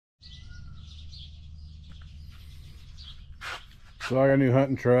So I got a new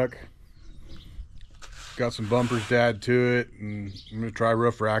hunting truck. Got some bumpers to add to it, and I'm gonna try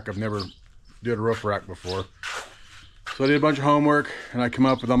roof rack. I've never did a roof rack before. So I did a bunch of homework, and I come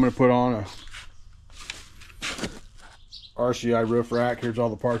up with I'm gonna put on a RCI roof rack. Here's all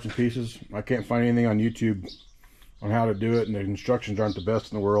the parts and pieces. I can't find anything on YouTube on how to do it, and the instructions aren't the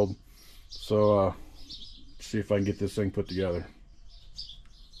best in the world. So see if I can get this thing put together.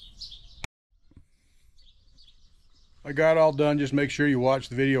 I got it all done. Just make sure you watch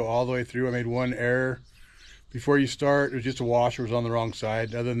the video all the way through. I made one error before you start. It was just a washer was on the wrong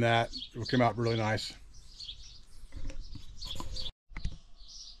side. Other than that, it will come out really nice.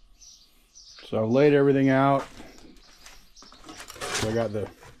 So I've laid everything out. So I got the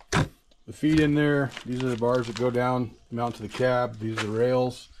feet in there. These are the bars that go down, mount to the cab. These are the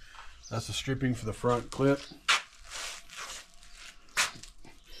rails. That's the stripping for the front clip.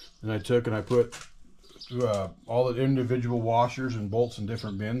 And I took and I put all the individual washers and bolts in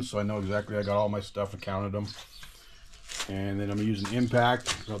different bins, so I know exactly I got all my stuff and counted them. And then I'm using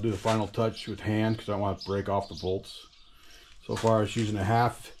impact. I'll do the final touch with hand because I don't want to break off the bolts. So far I was using a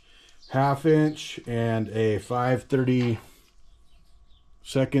half inch and a 5/32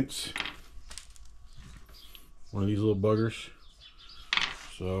 one of these little buggers.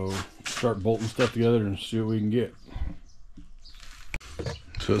 So start bolting stuff together and see what we can get.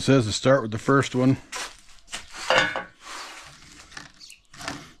 So it says to start with the first one.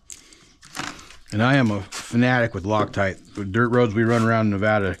 And I am a fanatic with Loctite. The dirt roads we run around in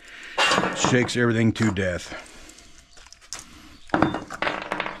Nevada shakes everything to death.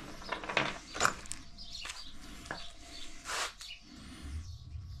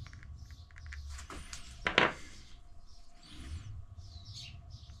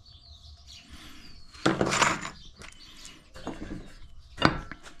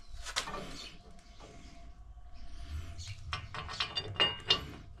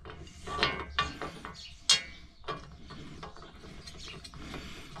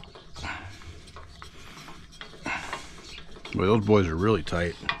 Boy, those boys are really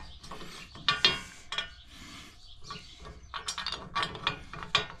tight.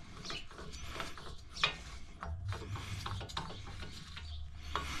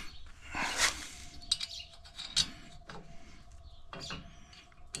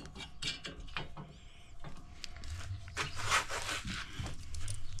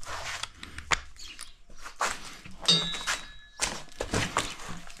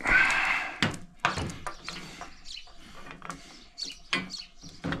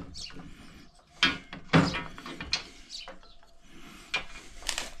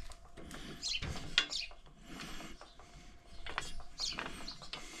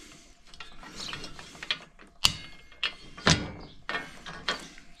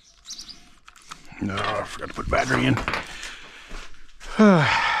 No, I forgot to put battery in.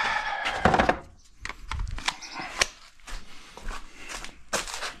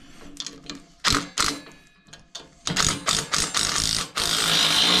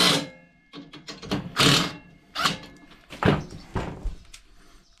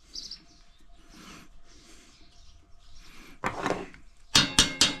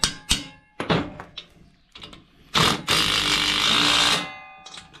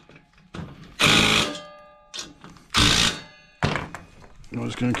 I'm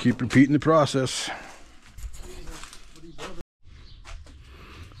just going to keep repeating the process.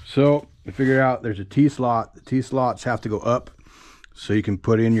 So I figured out there's a T-slot. The T-slots have to go up so you can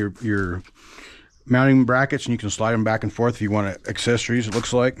put in your mounting brackets, and you can slide them back and forth if you want accessories, it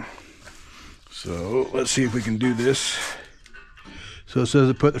looks like. So let's see if we can do this. So it says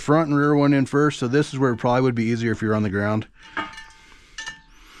to put the front and rear one in first. So this is where it probably would be easier if you're on the ground.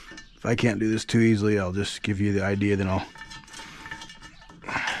 If I can't do this too easily, I'll just give you the idea, then I'll...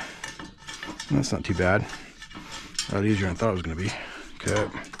 That's not too bad. A lot easier than I thought it was going to be. Okay.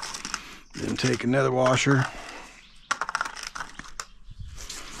 Then take another washer.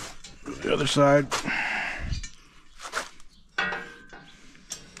 The other side.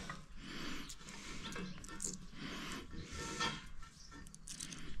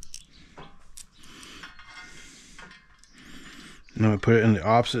 And I'm going to put it in the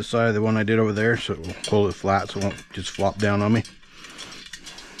opposite side of the one I did over there, so it will hold it flat so it won't just flop down on me.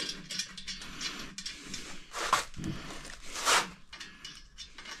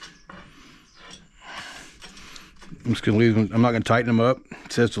 I'm just going to leave them. I'm not going to tighten them up.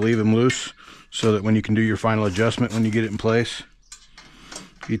 It says to leave them loose so that when you can do your final adjustment when you get it in place.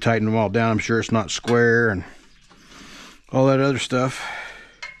 If you tighten them all down, I'm sure it's not square and all that other stuff.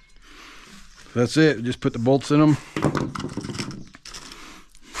 That's it. Just put the bolts in them.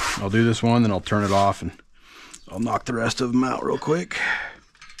 I'll do this one, then I'll turn it off and I'll knock the rest of them out real quick.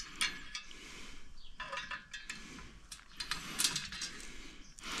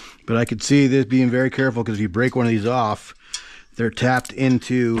 But I could see this being very careful, because if you break one of these off, they're tapped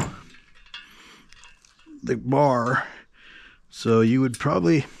into the bar, so you'd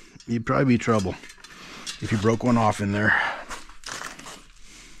probably be trouble if you broke one off in there.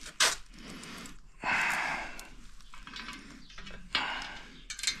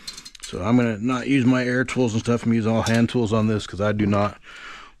 So I'm gonna not use my air tools and stuff. I'm using all hand tools on this, because I do not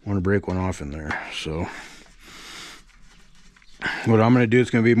want to break one off in there. So what I'm going to do, is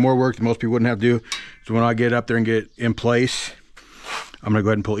going to be more work than most people wouldn't have to do. So when I get up there and get it in place, I'm going to go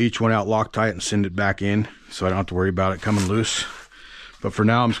ahead and pull each one out Loctite and send it back in, so I don't have to worry about it coming loose. But for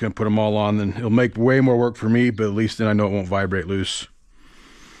now, I'm just going to put them all on. Then it'll make way more work for me, but at least then I know it won't vibrate loose.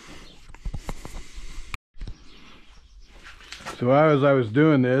 So as I was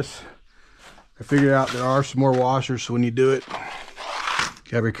doing this, I figured out there are some more washers, so when you do it,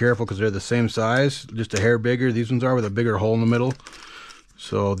 you gotta be careful, because they're the same size, just a hair bigger. These ones are with a bigger hole in the middle.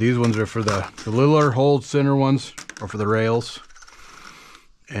 So these ones are for the littler hole center ones, or for the rails.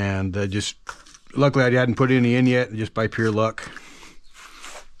 And just luckily I hadn't put any in yet, just by pure luck.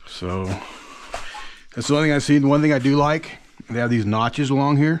 So that's the only thing I've seen. The one thing I do like, they have these notches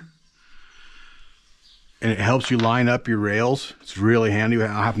along here, and it helps you line up your rails. It's really handy. I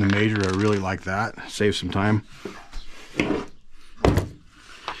happen to measure. I really like that. Saves some time.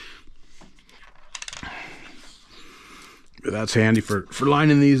 But that's handy for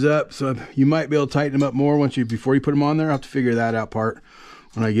lining these up. So you might be able to tighten them up more before you put them on there. I'll have to figure that out part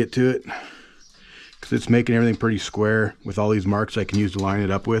when I get to it, because it's making everything pretty square with all these marks I can use to line it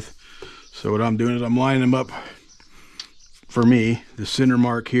up with. So what I'm doing is I'm lining them up, for me, the center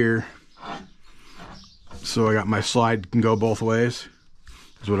mark here, so I got my slide can go both ways,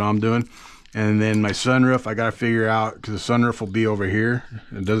 is what I'm doing. And then my sunroof, I got to figure out, because the sunroof will be over here.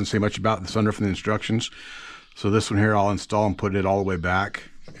 It doesn't say much about the sunroof in the instructions. So this one here, I'll install and put it all the way back,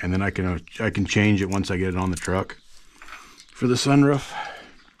 and then I can change it once I get it on the truck. For the sunroof,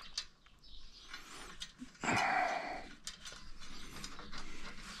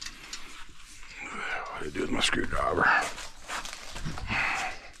 what do I do with my screwdriver?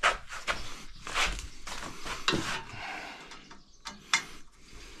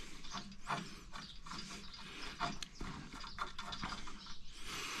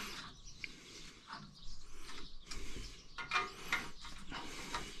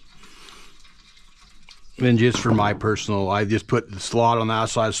 Then just for my personal, I just put the slot on that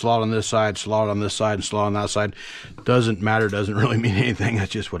side, slot on this side, slot on this side, and slot on that side. Doesn't matter, doesn't really mean anything.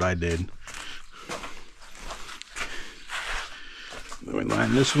 That's just what I did. Then we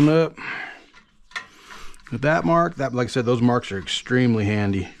line this one up with that mark. That, like I said, those marks are extremely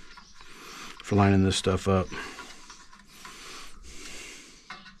handy for lining this stuff up.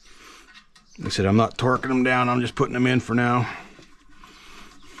 Like I said, I'm not torquing them down. I'm just putting them in for now.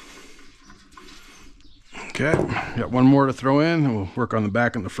 Okay, got one more to throw in, and we'll work on the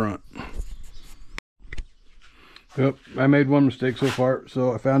back and the front. Yep, I made one mistake so far.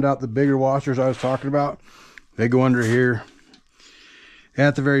 So I found out the bigger washers I was talking about, they go under here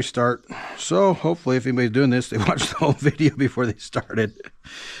at the very start. So hopefully, if anybody's doing this, they watched the whole video before they started.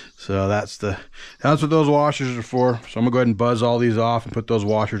 So that's what those washers are for. So I'm gonna go ahead and buzz all these off and put those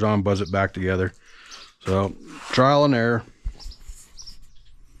washers on, buzz it back together. So trial and error.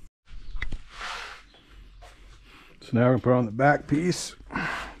 So now we're gonna put on the back piece.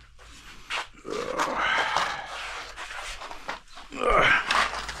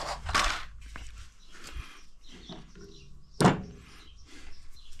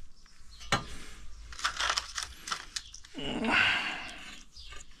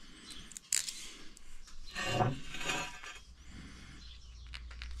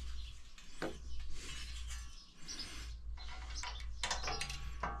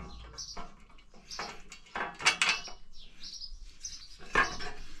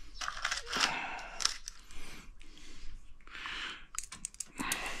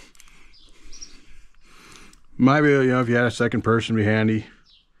 Might be, you know, if you had a second person, be handy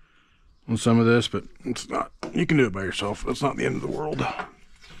on some of this, but it's not. You can do it by yourself. It's not the end of the world.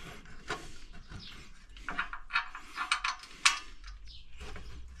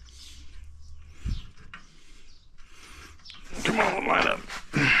 Come on, line up.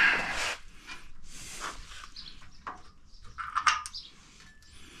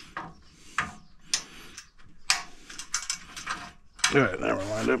 All right, now we're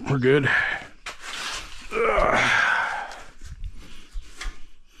lined up. We're good.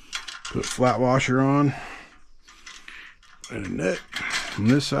 Put a flat washer on and a net on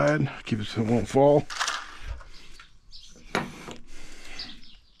this side, keep it so it won't fall.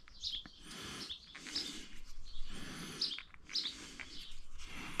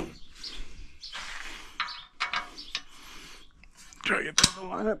 So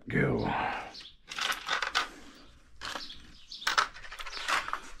line up, go.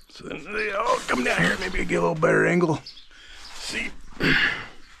 So then they all come down here. Maybe I get a little better angle. See.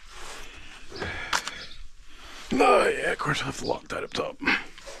 Oh yeah, of course I have to lock that up top.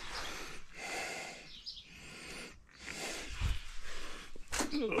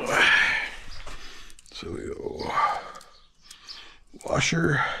 So we go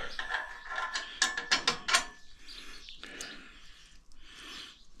washer.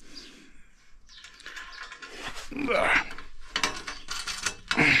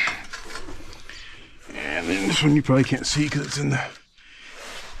 And then this one you probably can't see because it's in the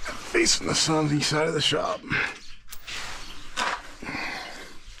facing the sun, the side of the shop.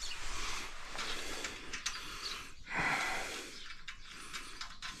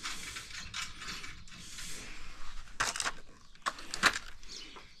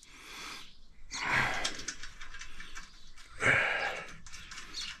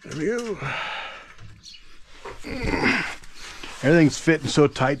 There we go. Everything's fitting so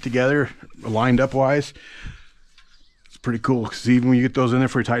tight together, lined up wise. It's pretty cool because even when you get those in there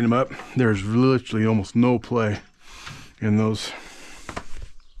before you tighten them up, there's literally almost no play in those,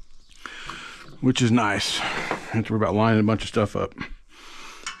 which is nice. I don't have to worry about lining a bunch of stuff up.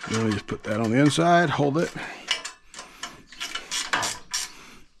 Then we just put that on the inside, hold it.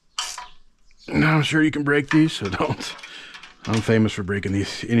 Now I'm sure you can break these, so don't. I'm famous for breaking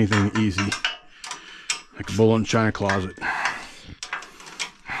these, anything easy, like a bull in a china closet.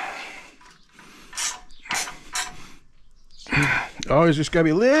 Always just gotta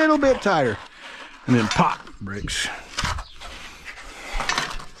be a little bit tighter, and then pop, breaks.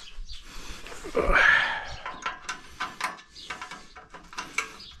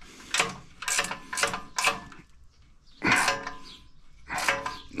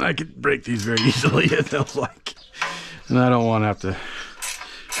 I could break these very easily, it feels like. And I don't want to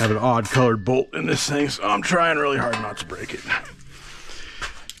have an odd colored bolt in this thing, so I'm trying really hard not to break it.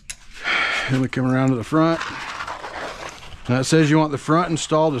 Then we come around to the front. Now it says you want the front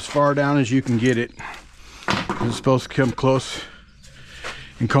installed as far down as you can get it. It's supposed to come close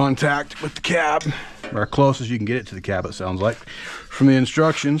in contact with the cab, or close as you can get it to the cab, it sounds like, from the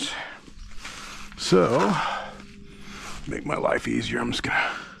instructions. So, to make my life easier, I'm just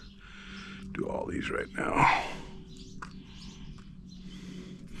gonna do all these right now.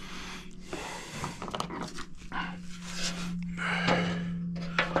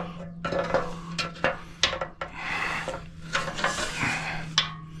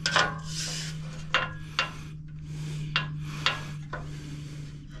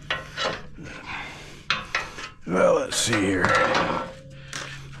 Well, let's see here.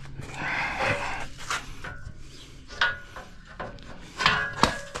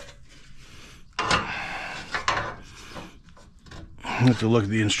 I have to look at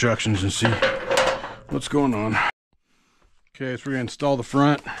the instructions and see what's going on. Okay, so we're gonna install the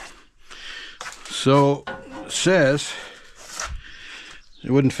front. So it says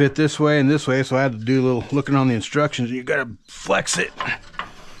it wouldn't fit this way and this way, so I had to do a little looking on the instructions. You gotta flex it.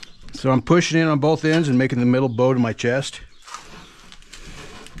 So I'm pushing in on both ends and making the middle bow to my chest,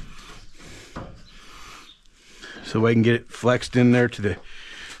 so I can get it flexed in there to the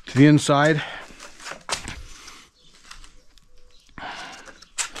inside.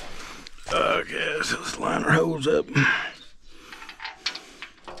 Okay, so let's line our hose up.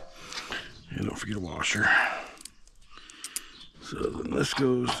 And don't forget a washer. So then this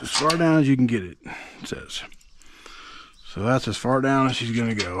goes as far down as you can get it, it says. So that's as far down as she's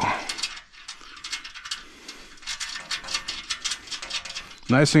gonna go.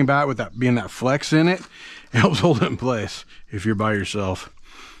 Nice thing about it, with that being that flex in it, it helps hold it in place if you're by yourself.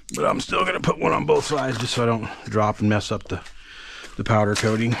 But I'm still gonna put one on both sides just so I don't drop and mess up the powder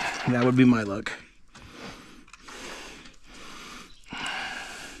coating. That would be my luck.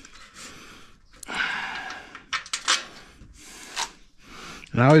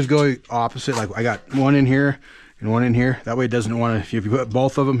 And I always go opposite, like I got one in here and one in here. That way it doesn't want to, if you put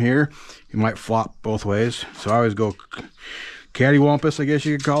both of them here, you might flop both ways. So I always go cattywampus, I guess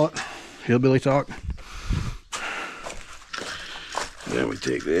you could call it. Hillbilly talk. Then we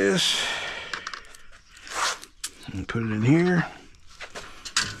take this and put it in here.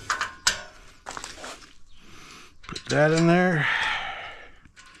 Put that in there.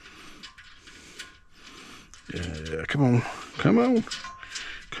 Yeah, come on, come on,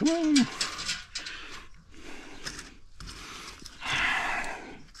 come on.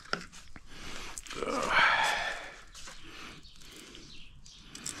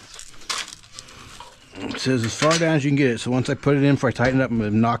 It says as far down as you can get it. So once I put it in, before I tighten it up, I'm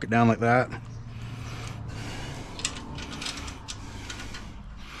going to knock it down like that.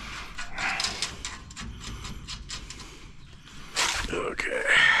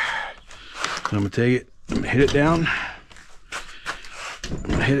 I'm gonna take it, I'm gonna hit it down. I'm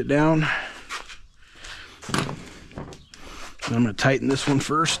gonna hit it down. And I'm gonna tighten this one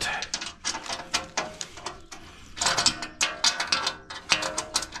first.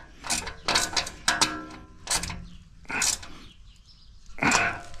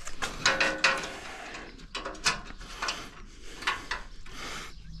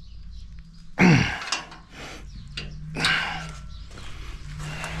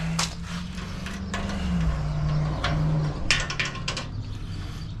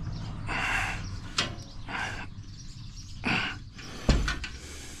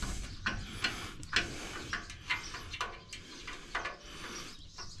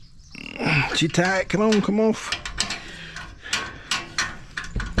 Too tight, come on, come off.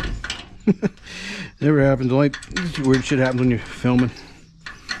 Never happens, only weird shit happens when you're filming.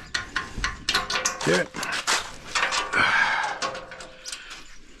 Okay.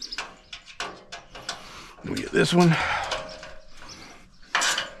 Let me get this one.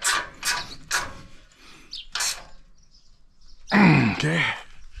 Okay.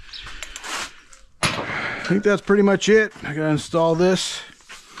 I think that's pretty much it. I gotta install this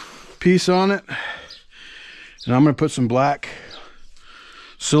piece on it, and I'm going to put some black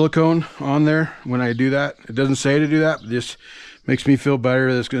silicone on there when I do that. It doesn't say to do that, but this makes me feel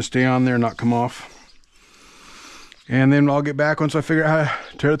better that it's going to stay on there and not come off. And then I'll get back once I figure out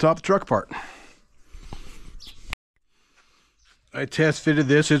how to tear the top of the truck apart. I test fitted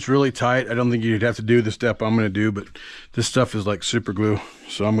this. It's really tight. I don't think you'd have to do the step I'm going to do, but this stuff is like super glue,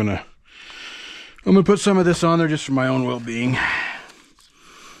 so I'm going to put some of this on there just for my own well-being.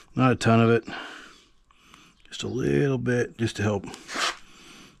 Not a ton of it, just a little bit, just to help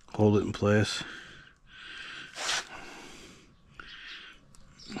hold it in place.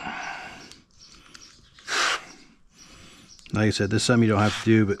 Like I said, this is something you don't have to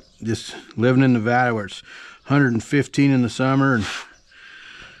do, but just living in Nevada where it's 115 in the summer and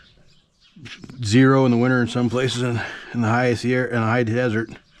 0 in the winter in some places in the highest year in the high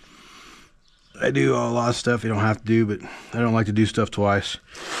desert. I do a lot of stuff you don't have to do, but I don't like to do stuff twice.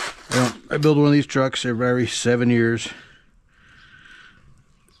 I build one of these trucks every 7 years.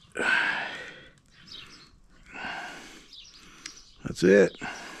 That's it.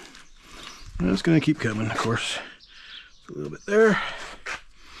 And it's going to keep coming, of course. A little bit there.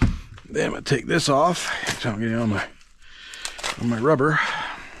 Then I'm going to take this off so I don't get it on my rubber.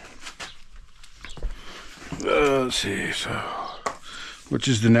 Let's see, so which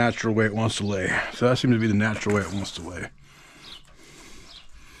is the natural way it wants to lay. So that seems to be the natural way it wants to lay.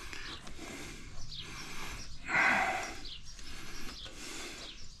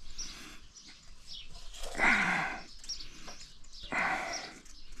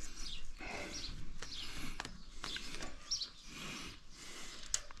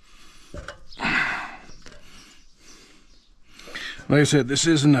 Like I said, this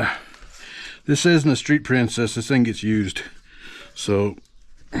isn't a street princess. This thing gets used. So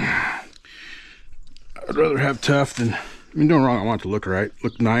I'd rather have tough than, I mean, don't get me wrong, I want it to look right,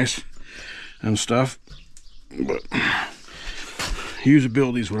 look nice and stuff, but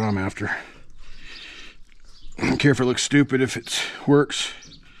usability is what I'm after. I don't care if it looks stupid, if it works.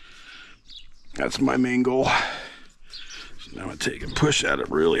 That's my main goal. So now I'm gonna take and push at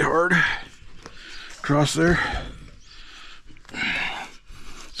it really hard across there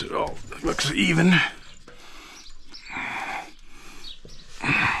so it all looks even.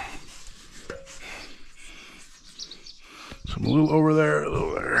 So I'm a little over there, a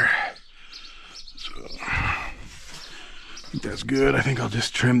little there. So I think that's good. I think I'll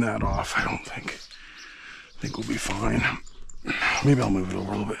just trim that off. I think we'll be fine. Maybe I'll move it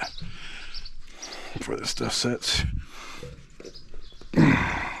over a little bit before this stuff sets.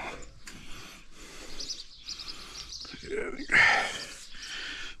 Yeah,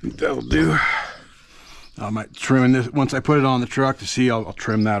 I think that'll do. I might trim this once I put it on the truck to see. I'll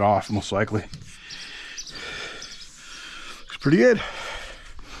trim that off most likely. Looks pretty good.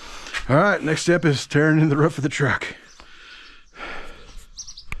 All right, next step is tearing in the roof of the truck.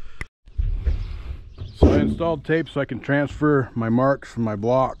 So I installed tape so I can transfer my marks from my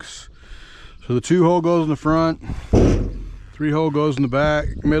blocks. So the 2-hole goes in the front, 3-hole goes in the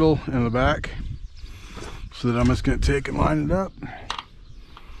back, middle, and the back. So that I'm just going to take and line it up.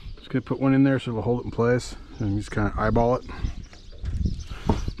 Just going to put one in there so it'll hold it in place, and just kind of eyeball it.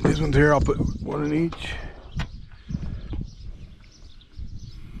 These ones here, I'll put one in each.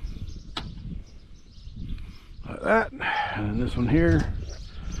 Like that. And then this one here,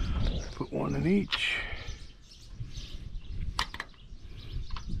 put one in each.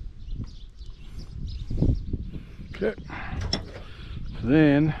 Okay. So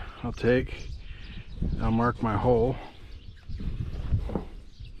then I'll take I'll mark my hole.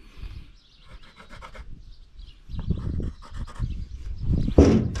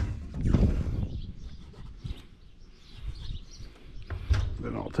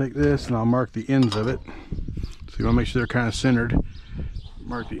 Then I'll take this and I'll mark the ends of it. So you want to make sure they're kind of centered.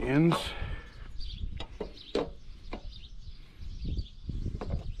 Mark the ends.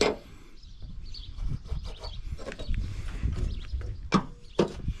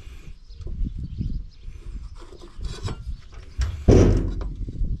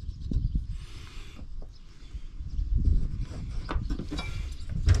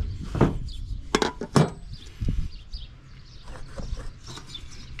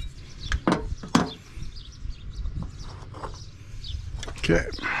 Okay.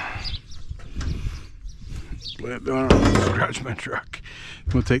 Let it down. Scratch my truck.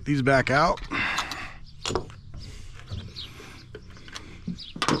 I'm gonna take these back out.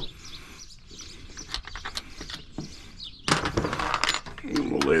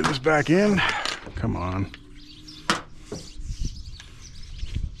 We'll lay this back in. Come on.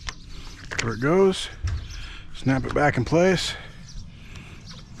 There it goes. Snap it back in place.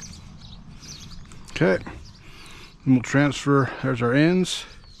 Okay. And we'll transfer, there's our ends,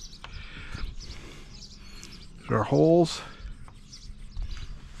 there's our holes,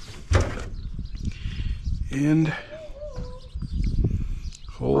 end,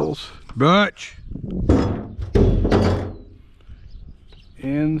 holes, bunch,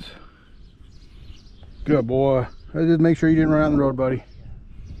 ends. Good boy. I just make sure you didn't run out on the road, buddy.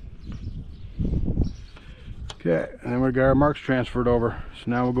 Okay, and then we got our marks transferred over. So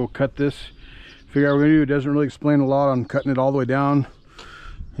now we'll go cut this. Figure out what we're gonna do. It doesn't really explain a lot on cutting it all the way down.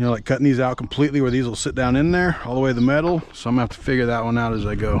 You know, like cutting these out completely where these will sit down in there, all the way to the metal. So I'm gonna have to figure that one out as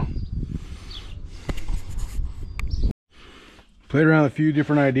I go. Played around with a few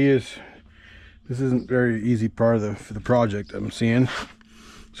different ideas. This isn't very easy part of the project I'm seeing.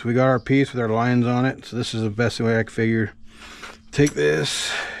 So we got our piece with our lines on it. So this is the best way I could figure. Take this,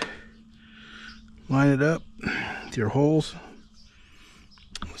 line it up with your holes.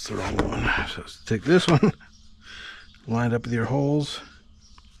 That's the wrong one. So let's take this one, line it up with your holes,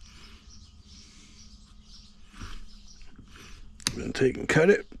 then take and cut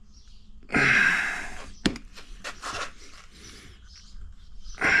it.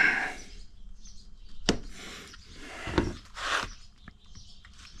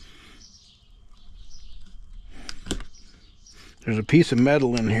 There's a piece of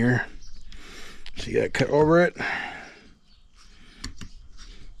metal in here, so you gotta cut over it.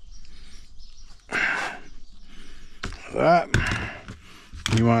 That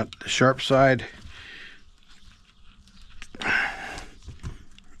you want the sharp side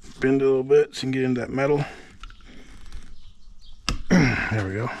bend a little bit so you can get into that metal. There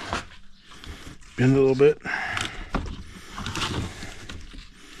we go. Bend a little bit.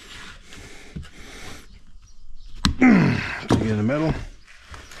 So you get in the metal.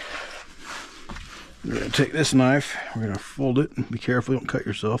 We're going to take this knife, we're going to fold it, and be careful, don't cut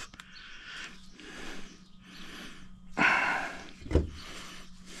yourself.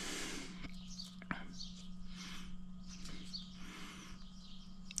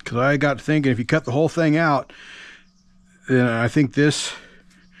 Because I got to thinking, if you cut the whole thing out, then I think this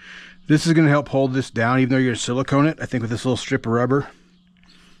is going to help hold this down, even though you're going to silicone it. I think with this little strip of rubber,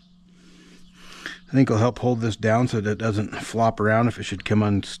 I think it'll help hold this down so that it doesn't flop around if it should come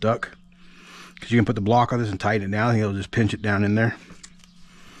unstuck. Because you can put the block on this and tighten it down, I think it'll just pinch it down in there.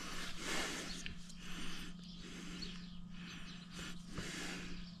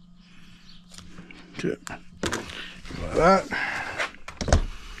 Okay, like that.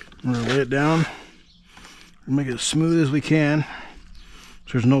 I'm going to lay it down and make it as smooth as we can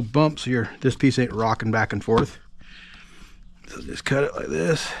so there's no bumps here. This piece ain't rocking back and forth. So just cut it like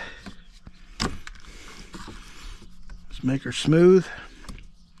this. Just make her smooth.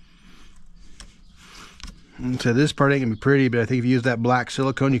 And so this part ain't gonna be pretty, but I think if you use that black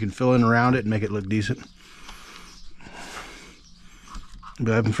silicone, you can fill in around it and make it look decent.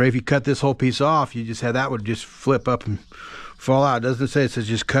 But I'm afraid if you cut this whole piece off, you just have that would just flip up and fall out. It doesn't say, it says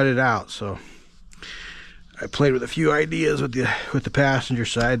just cut it out. So I played with a few ideas with the passenger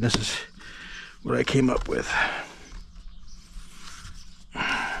side, and this is what I came up with.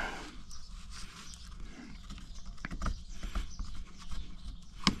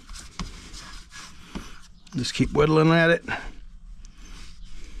 Just keep whittling at it.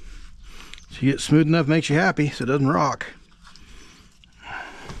 So you get smooth enough, makes you happy, so it doesn't rock.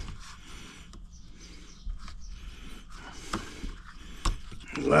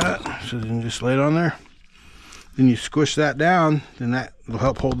 That, so then just lay it on there. Then you squish that down, then that will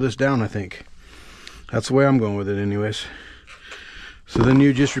help hold this down, I think. That's the way I'm going with it anyways. So then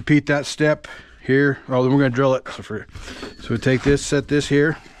you just repeat that step here. Oh, then we're going to drill it. So we take this, set this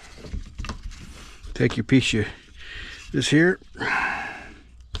here. Take your piece, this here.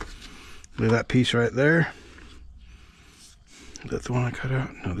 Lay that piece right there. Is that the one I cut out?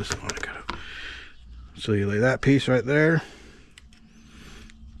 No, this is the one I cut out. So you lay that piece right there.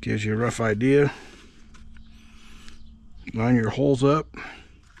 Gives you a rough idea. Line your holes up.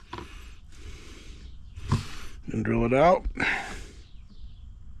 And drill it out.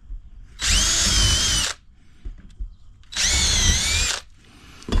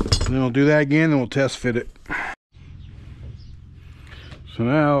 And then we'll do that again, then we'll test fit it. So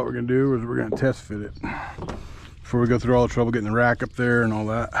now what we're gonna do is we're gonna test fit it. Before we go through all the trouble getting the rack up there and all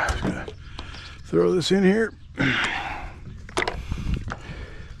that, I'm just gonna throw this in here. Get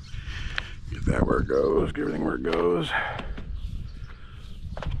that where it goes, get everything where it goes.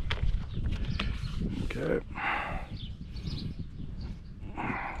 Okay. I'm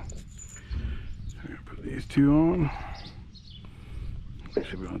gonna put these two on.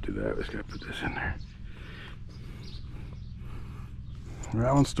 Actually, we don't do that. We just gotta put this in there.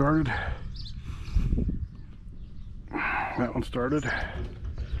 That one started. That one started.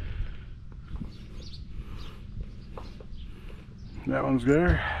 That one's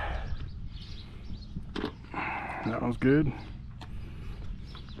there. That one's good.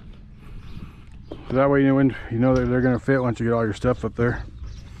 So that way, you know they're gonna fit once you get all your stuff up there.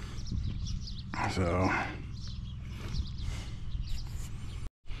 So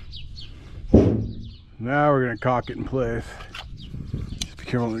now we're gonna cock it in place. Just be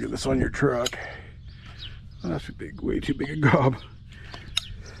careful to get this on your truck. Oh, that's a big, way too big a gob.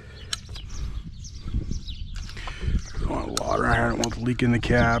 I don't want a lot around here. I don't want to leak in the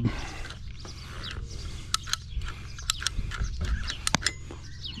cab.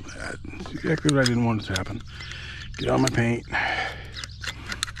 That's exactly what I didn't want to happen. Get on my paint.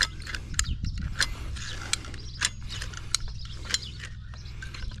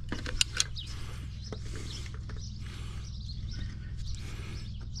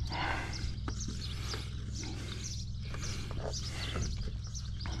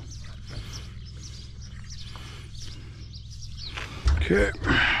 Okay.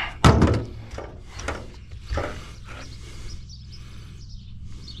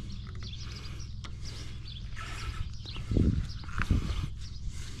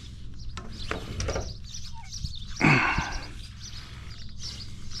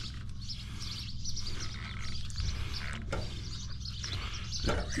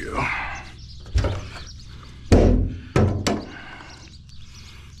 There we go.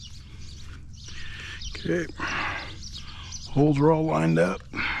 Okay. Holes are all lined up.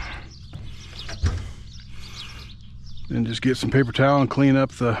 Then just get some paper towel and clean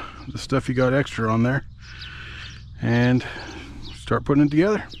up the stuff you got extra on there. And start putting it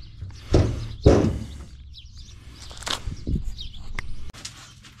together.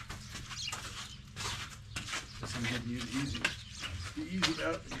 Easy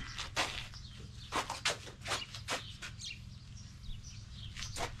out.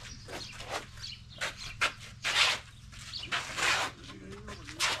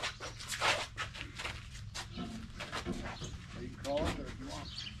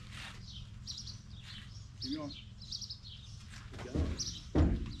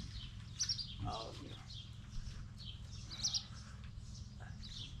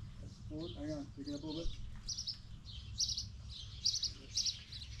 Hang on, pick it up a little bit.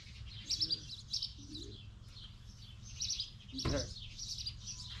 Okay.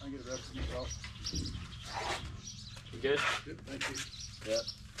 I can get a rest of myself. You good? Good, thank you.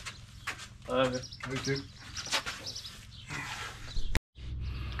 Yeah. Me too.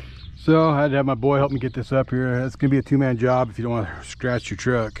 So I had to have my boy help me get this up here. It's gonna be a two-man job if you don't want to scratch your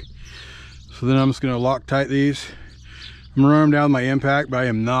truck. So then I'm just gonna Loctite these. I'm gonna run them down with my impact, but I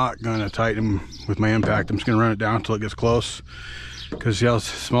am not gonna tighten them with my impact. I'm just gonna run it down until it gets close. Because see how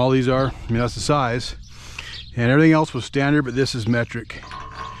small these are? I mean, that's the size. And everything else was standard, but this is metric.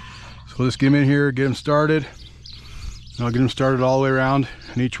 So we'll just get them in here, get them started. And I'll get them started all the way around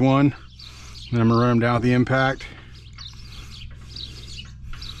in each one. And then I'm gonna run them down with the impact.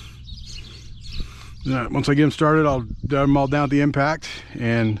 Once I get them started, I'll dab them all down with the impact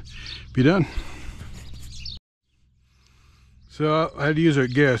and be done. So I had to use a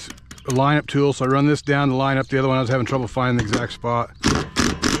line-up tool, so I run this down to line up the other one. I was having trouble finding the exact spot. Like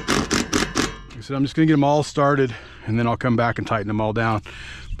I said, I'm just gonna get them all started and then I'll come back and tighten them all down.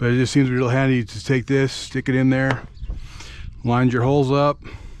 But it just seems real handy to take this, stick it in there, line your holes up,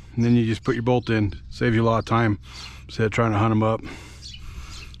 and then you just put your bolt in. Saves you a lot of time instead of trying to hunt them up.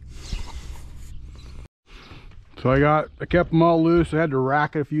 So I kept them all loose. I had to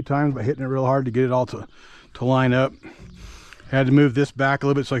rack it a few times by hitting it real hard to get it all to line up. I had to move this back a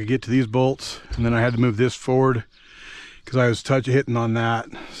little bit so I could get to these bolts, and then I had to move this forward because I was hitting on that.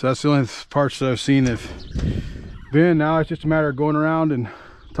 So that's the only parts that I've seen have been. Now it's just a matter of going around and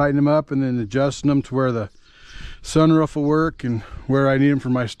tightening them up and then adjusting them to where the sunroof will work and where I need them for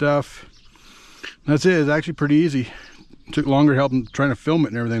my stuff. That's it. It's actually pretty easy. It took longer help trying to film it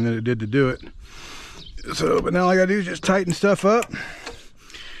and everything than it did to do it. So, but now all I gotta do is just tighten stuff up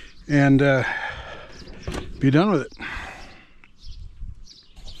and be done with it.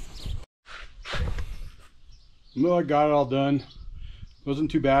 Well, I got it all done. Wasn't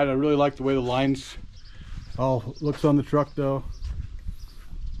too bad. I really like the way the lines all looks on the truck though.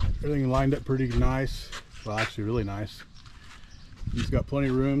 Everything lined up pretty nice. Well, actually really nice. It's got plenty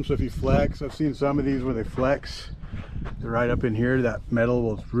of room, so if you flex, I've seen some of these where they flex. They're right up in here. That metal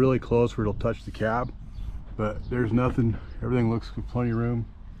will really close where it'll touch the cab. But there's nothing. Everything looks with plenty of room.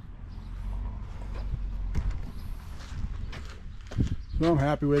 So I'm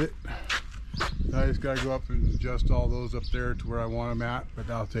happy with it. I just gotta go up and adjust all those up there to where I want them at, but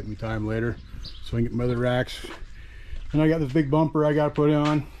that'll take me time later so I can get my other racks. And I got this big bumper I gotta put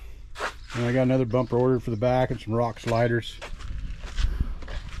on, and I got another bumper ordered for the back and some rock sliders.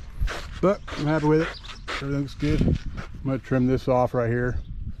 But I'm happy with it. Everything looks good. I'm gonna trim this off right here.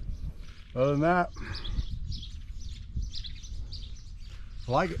 Other than that,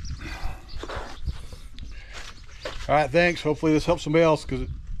 I like it. All right, thanks. Hopefully this helps somebody else because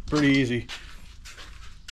it's pretty easy.